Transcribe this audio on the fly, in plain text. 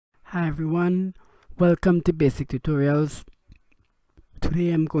Hi everyone, welcome to Basic Tutorials.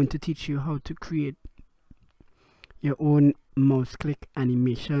 Today I'm going to teach you how to create your own mouse click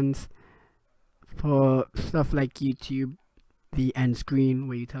animations for stuff like YouTube, the end screen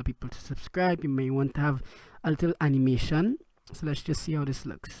where you tell people to subscribe. You may want to have a little animation, so let's just see how this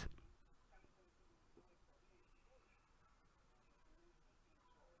looks.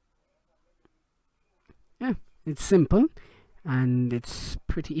 Yeah, it's simple and it's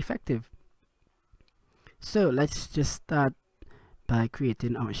pretty effective. So let's just start by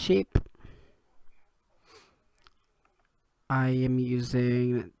creating our shape. I am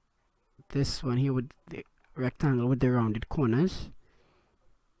using this one here with the rectangle with the rounded corners.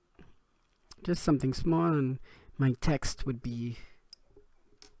 Just something small, and my text would be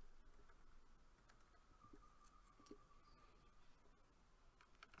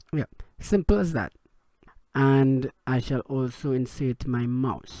simple as that. And I shall also insert my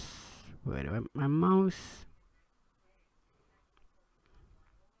mouse. Where do I have my mouse?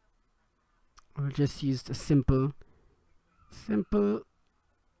 I'll just use a simple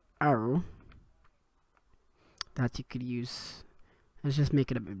arrow that you could use. Let's just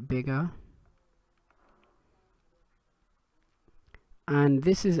make it a bit bigger. And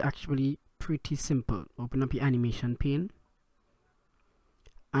this is actually pretty simple. Open up your animation pane,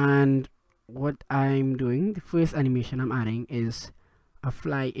 and what I'm doing, the first animation I'm adding is a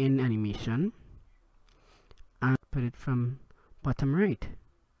fly in animation, and put it from bottom right.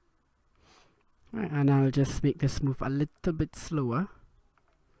 And I'll just make this move a little bit slower.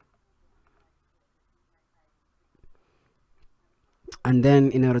 And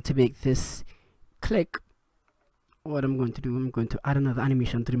then in order to make this click, what I'm going to do, I'm going to add another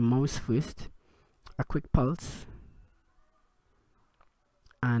animation to the mouse first, a quick pulse,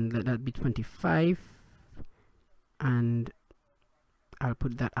 and let that be 25, and I'll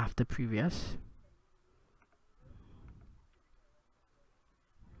put that after previous.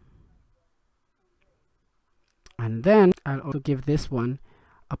 And then I'll also give this one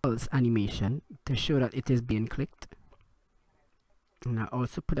a pulse animation to show that it is being clicked, and I'll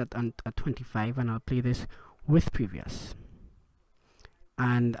also put that on at 25, and I'll play this with previous,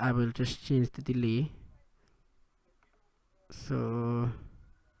 and I will just change the delay so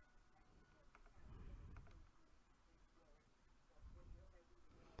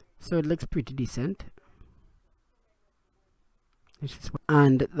it looks pretty decent.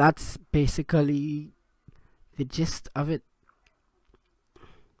 And that's basically the gist of it.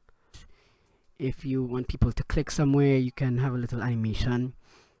 If you want people to click somewhere, you can have a little animation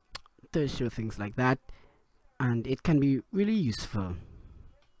to show things like that, and it can be really useful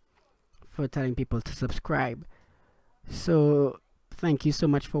for telling people to subscribe. So thank you so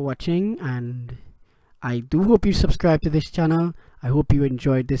much for watching, and I do hope you subscribe to this channel. I hope you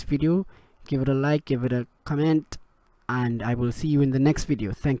enjoyed this video. Give it a like, give it a comment, and I will see you in the next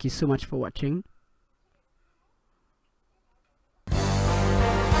video. Thank you so much for watching.